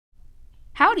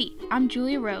Howdy, I'm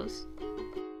Julia Rose.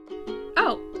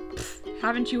 Oh,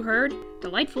 haven't you heard?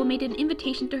 Dollightful made an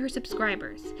invitation to her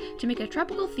subscribers to make a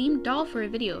tropical themed doll for a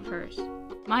video of hers.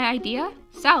 My idea?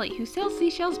 Sally, who sells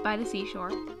seashells by the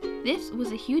seashore. This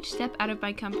was a huge step out of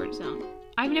my comfort zone.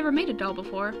 I've never made a doll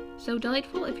before, so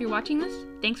Dollightful, if you're watching this,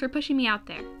 thanks for pushing me out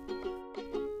there.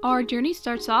 Our journey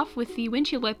starts off with the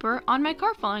windshield wiper on my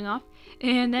car falling off,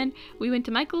 and then we went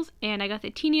to Michael's and I got the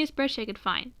teeniest brush I could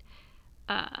find.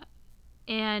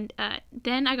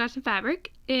 Then I got some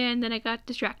fabric, and then I got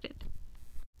distracted.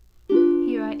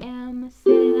 Here I am,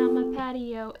 sitting on my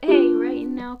patio, hey,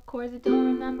 writing out chords I don't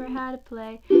remember how to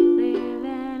play,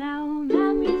 living out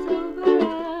memories over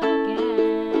again.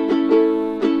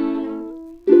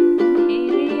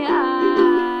 Maybe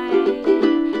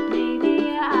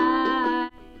I.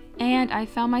 And I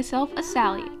found myself a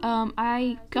Sally.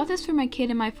 I got this for my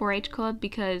kid in my 4-H club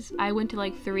because I went to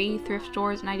like 3 thrift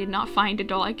stores and I did not find a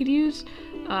doll I could use.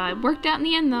 It worked out in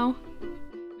the end though.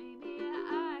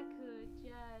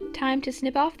 Time to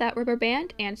snip off that rubber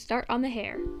band and start on the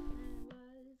hair.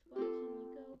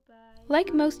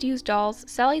 Like most used dolls,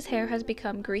 Sally's hair has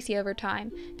become greasy over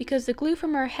time because the glue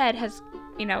from her head has,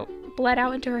 bled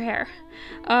out into her hair.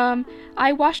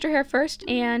 I washed her hair first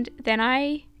and then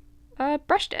I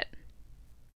brushed it.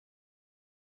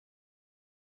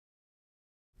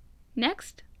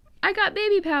 Next, I got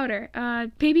baby powder.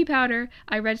 Baby powder,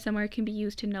 I read somewhere, can be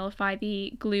used to nullify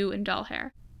the glue in doll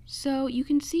hair. So you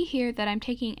can see here that I'm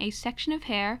taking a section of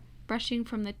hair, brushing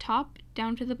from the top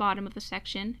down to the bottom of the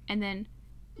section, and then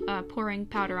pouring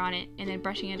powder on it, and then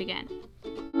brushing it again.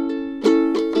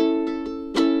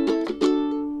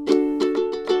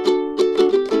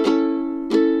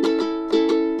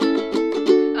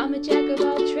 I'm a jack of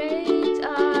all trades,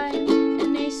 I'm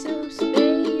an ace of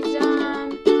spades,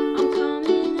 I'm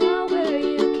coming out where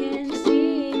you can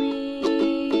see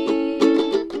me.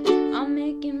 I'm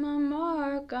making my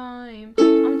mark, I'm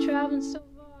traveling so far.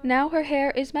 Now her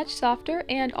hair is much softer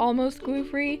and almost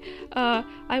glue-free.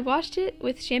 I washed it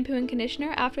with shampoo and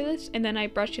conditioner after this, and then I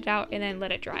brushed it out and then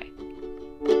let it dry.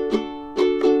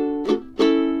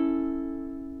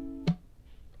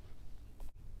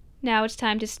 Now it's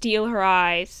time to steal her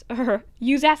eyes.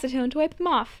 Use acetone to wipe them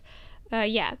off.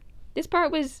 Yeah, this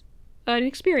part was an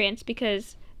experience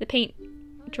because the paint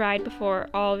dried before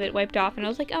all of it wiped off, and I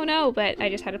was like, oh no, but I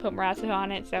just had to put more acetone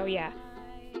on it, so yeah.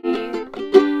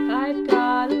 I've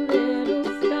got a little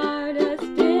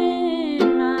stardust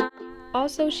in my...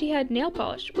 Also, she had nail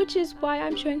polish, which is why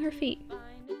I'm showing her feet.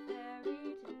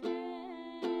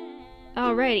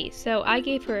 Alrighty, so I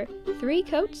gave her 3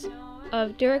 coats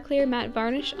of Duraclear matte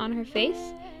varnish on her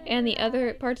face, and the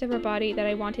other parts of her body that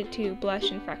I wanted to blush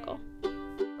and freckle.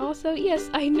 Also, yes,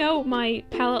 I know my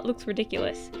palette looks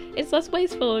ridiculous. It's less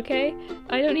wasteful, okay?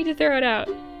 I don't need to throw it out.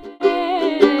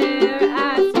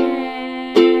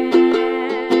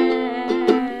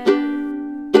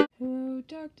 Hello,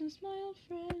 darkness, my old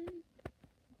friend.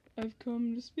 I've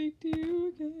come to speak to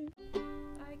you again.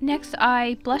 Next,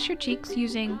 I blush her cheeks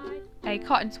using a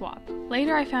cotton swab.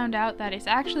 Later I found out that it's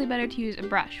actually better to use a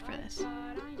brush for this.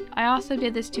 I also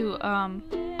did this to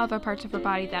other parts of her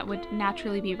body that would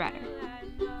naturally be redder.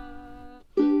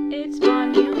 It's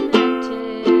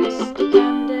monumentous,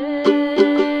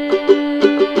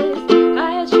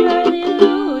 I'll surely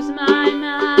lose my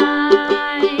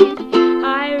mind.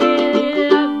 I really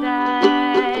love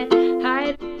that.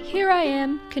 Here I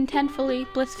am, contentfully,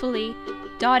 blissfully,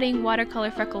 dotting watercolor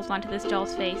freckles onto this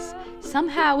doll's face,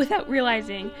 somehow without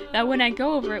realizing that when I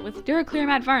go over it with Duraclear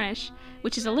matte varnish,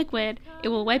 which is a liquid, it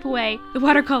will wipe away the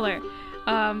watercolor.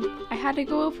 I had to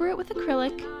go over it with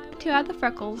acrylic to add the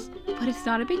freckles, but it's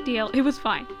not a big deal, it was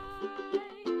fine.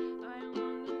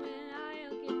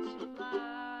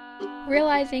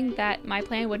 Realizing that my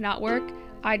plan would not work,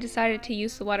 I decided to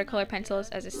use the watercolor pencils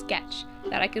as a sketch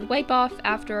that I could wipe off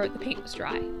after the paint was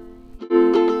dry.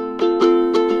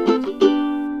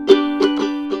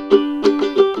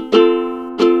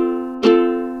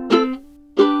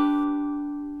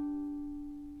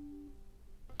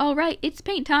 Alright, it's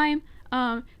paint time.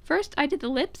 First I did the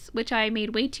lips, which I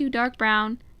made way too dark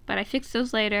brown, but I fixed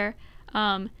those later.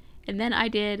 And then I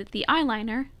did the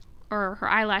eyeliner, or her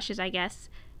eyelashes, I guess.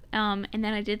 And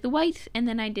then I did the white, and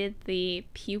then I did the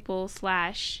pupil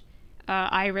slash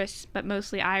iris, but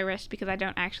mostly iris because I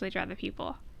don't actually draw the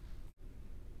pupil.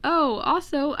 Oh,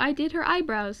 also, I did her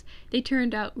eyebrows. They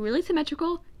turned out really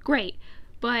symmetrical, great,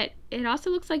 but it also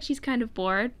looks like she's kind of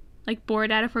bored. Like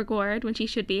bored out of her gourd when she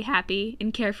should be happy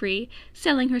and carefree,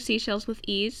 selling her seashells with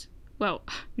ease. Whoa,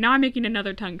 now I'm making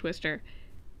another tongue twister.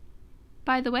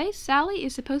 By the way, Sally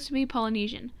is supposed to be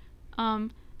Polynesian. I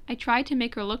tried to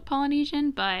make her look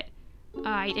Polynesian, but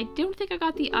I don't think I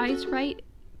got the eyes right.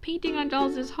 Painting on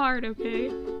dolls is hard, okay?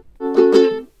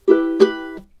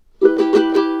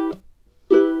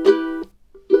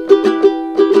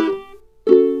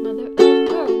 Mother of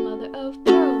pearl, mother of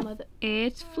pearl, mother.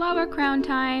 It's flower crown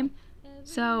time.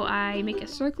 So I make a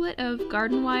circlet of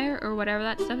garden wire or whatever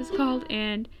that stuff is called,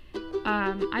 and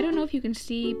I don't know if you can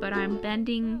see, but I'm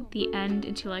bending the end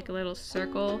into like a little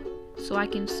circle so I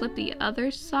can slip the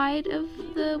other side of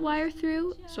the wire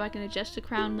through so I can adjust the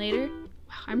crown later.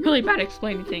 Wow, I'm really bad at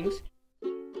explaining things.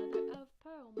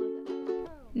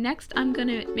 Next, I'm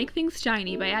gonna make things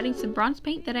shiny by adding some bronze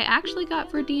paint that I actually got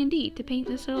for D&D to paint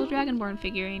this little Dragonborn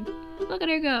figurine. Look at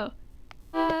her go!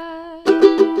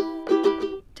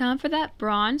 Time for that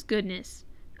bronze goodness.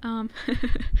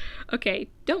 Okay,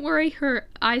 don't worry, her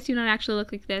eyes do not actually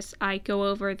look like this. I go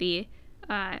over the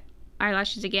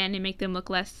eyelashes again and make them look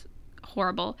less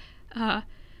horrible.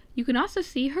 You can also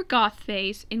see her goth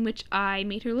face, in which I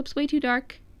made her lips way too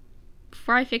dark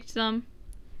before I fixed them.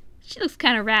 She looks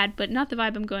kind of rad, but not the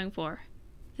vibe I'm going for.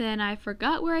 Then I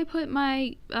forgot where I put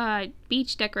my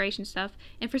beach decoration stuff,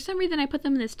 and for some reason I put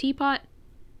them in this teapot,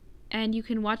 and you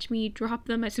can watch me drop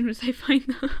them as soon as I find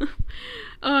them.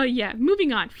 Yeah,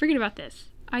 moving on. Forget about this.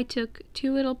 I took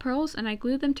 2 little pearls and I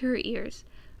glued them to her ears.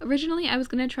 Originally, I was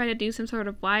going to try to do some sort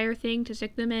of wire thing to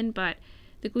stick them in, but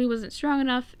the glue wasn't strong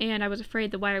enough, and I was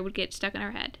afraid the wire would get stuck in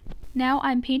her head. Now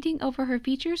I'm painting over her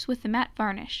features with the matte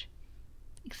varnish,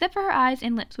 except for her eyes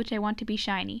and lips, which I want to be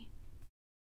shiny.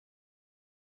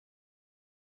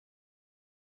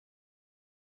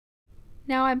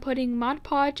 Now I'm putting Mod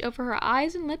Podge over her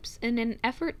eyes and lips in an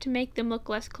effort to make them look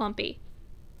less clumpy.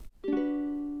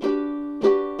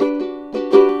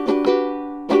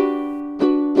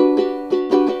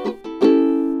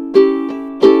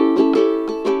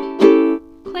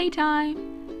 Playtime!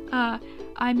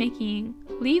 I'm making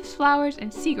leaves, flowers,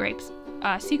 and sea grapes.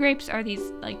 Sea grapes are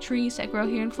these like trees that grow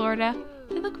here in Florida.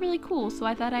 They look really cool, so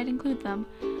I thought I'd include them.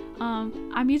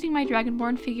 I'm using my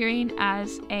Dragonborn figurine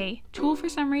as a tool for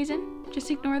some reason. Just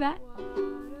ignore that.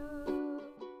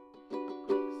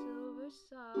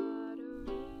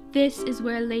 This is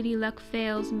where Lady Luck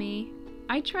fails me.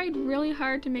 I tried really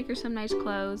hard to make her some nice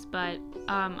clothes, but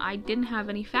I didn't have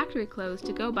any factory clothes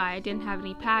to go by. I didn't have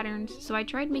any patterns, so I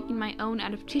tried making my own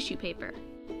out of tissue paper.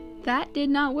 That did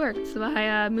not work, so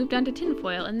I moved on to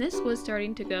tinfoil, and this was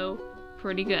starting to go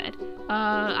pretty good.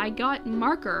 I got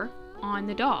marker on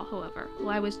the doll, however,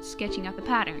 while I was sketching out the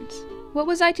patterns. What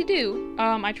was I to do?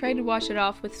 I tried to wash it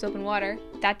off with soap and water.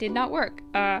 That did not work.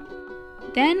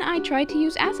 Then I tried to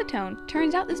use acetone.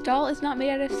 Turns out this doll is not made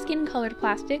out of skin-colored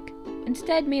plastic,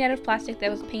 instead made out of plastic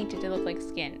that was painted to look like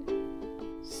skin.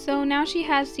 So now she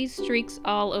has these streaks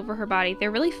all over her body. They're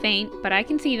really faint, but I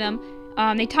can see them.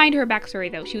 They tie into her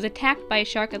backstory though. She was attacked by a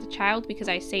shark as a child because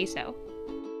I say so.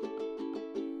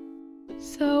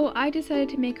 So I decided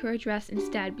to make her a dress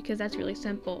instead because that's really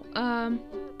simple.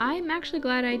 I'm actually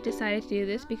glad I decided to do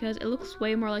this because it looks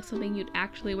way more like something you'd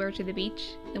actually wear to the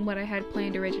beach than what I had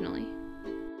planned originally.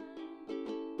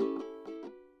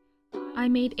 I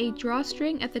made a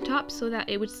drawstring at the top so that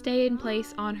it would stay in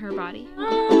place on her body.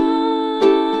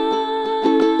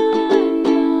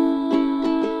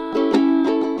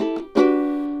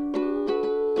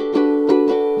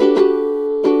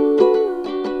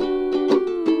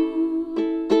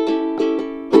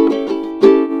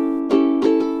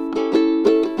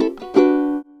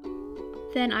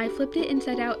 Then I flipped it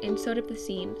inside out and sewed up the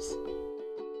seams.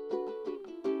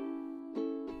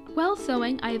 While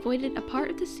sewing, I avoided a part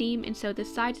of the seam and sewed the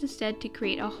sides instead to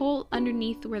create a hole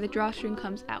underneath where the drawstring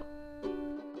comes out.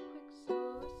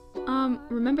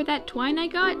 Remember that twine I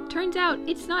got? Turns out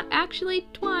it's not actually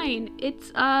twine.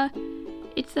 It's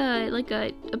like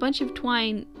a bunch of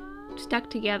twine stuck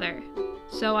together.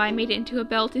 So I made it into a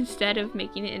belt instead of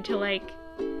making it into like,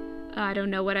 I don't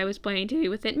know what I was planning to do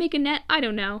with it. Make a net? I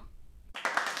don't know.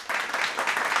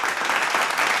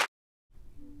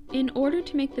 In order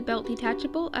to make the belt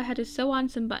detachable, I had to sew on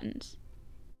some buttons.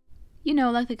 You know,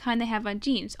 like the kind they have on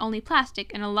jeans, only plastic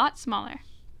and a lot smaller.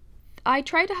 I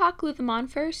tried to hot glue them on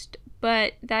first,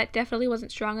 but that definitely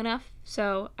wasn't strong enough,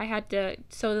 so I had to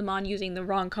sew them on using the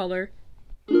wrong color.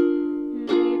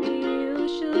 Maybe you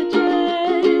should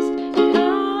just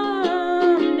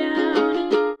calm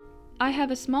down. I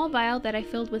have a small vial that I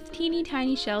filled with teeny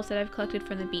tiny shells that I've collected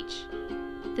from the beach.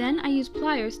 Then I used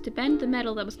pliers to bend the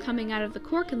metal that was coming out of the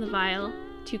cork in the vial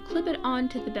to clip it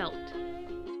onto the belt.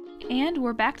 And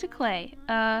we're back to clay.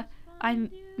 I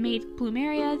made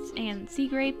plumerias and sea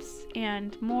grapes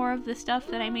and more of the stuff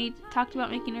that I talked about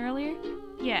making earlier.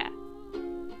 Yeah.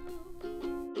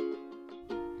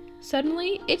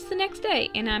 Suddenly, it's the next day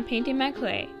and I'm painting my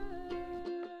clay.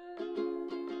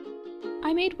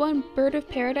 I made one bird of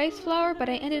paradise flower, but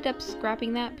I ended up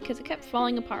scrapping that because it kept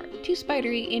falling apart. Too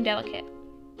spidery and delicate.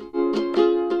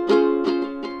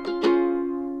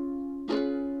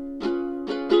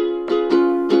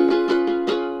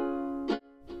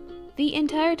 The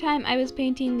entire time I was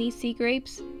painting these sea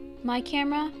grapes, my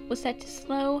camera was set to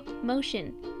slow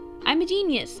motion. I'm a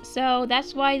genius, so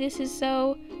that's why this is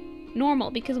so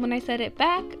normal, because when I set it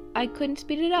back, I couldn't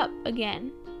speed it up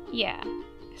again. Yeah,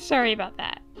 sorry about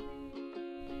that.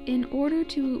 In order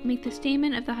to make the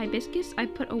stamen of the hibiscus, I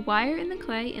put a wire in the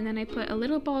clay and then I put a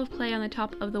little ball of clay on the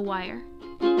top of the wire.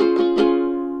 Be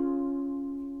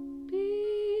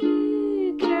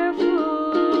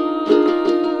careful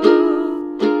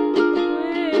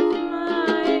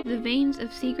with the veins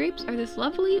of sea grapes are this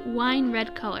lovely wine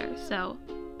red color, so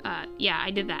yeah,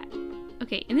 I did that.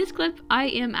 Okay, in this clip, I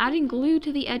am adding glue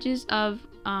to the edges of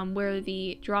where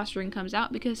the drawstring comes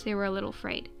out because they were a little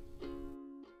frayed.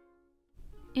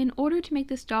 In order to make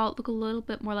this doll look a little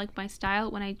bit more like my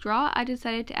style, when I draw, I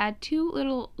decided to add 2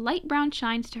 little light brown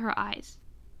shines to her eyes.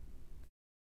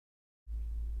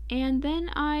 And then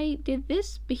I did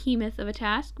this behemoth of a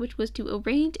task, which was to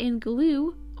arrange and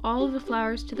glue all of the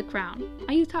flowers to the crown.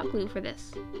 I used hot glue for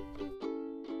this.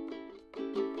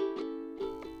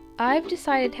 I've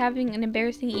decided having an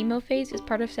embarrassing emo phase is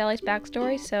part of Sally's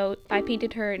backstory, so I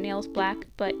painted her nails black,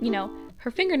 but you know,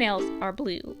 her fingernails are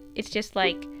blue. It's just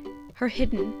like her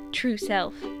hidden, true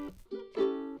self.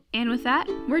 And with that,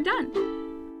 we're done!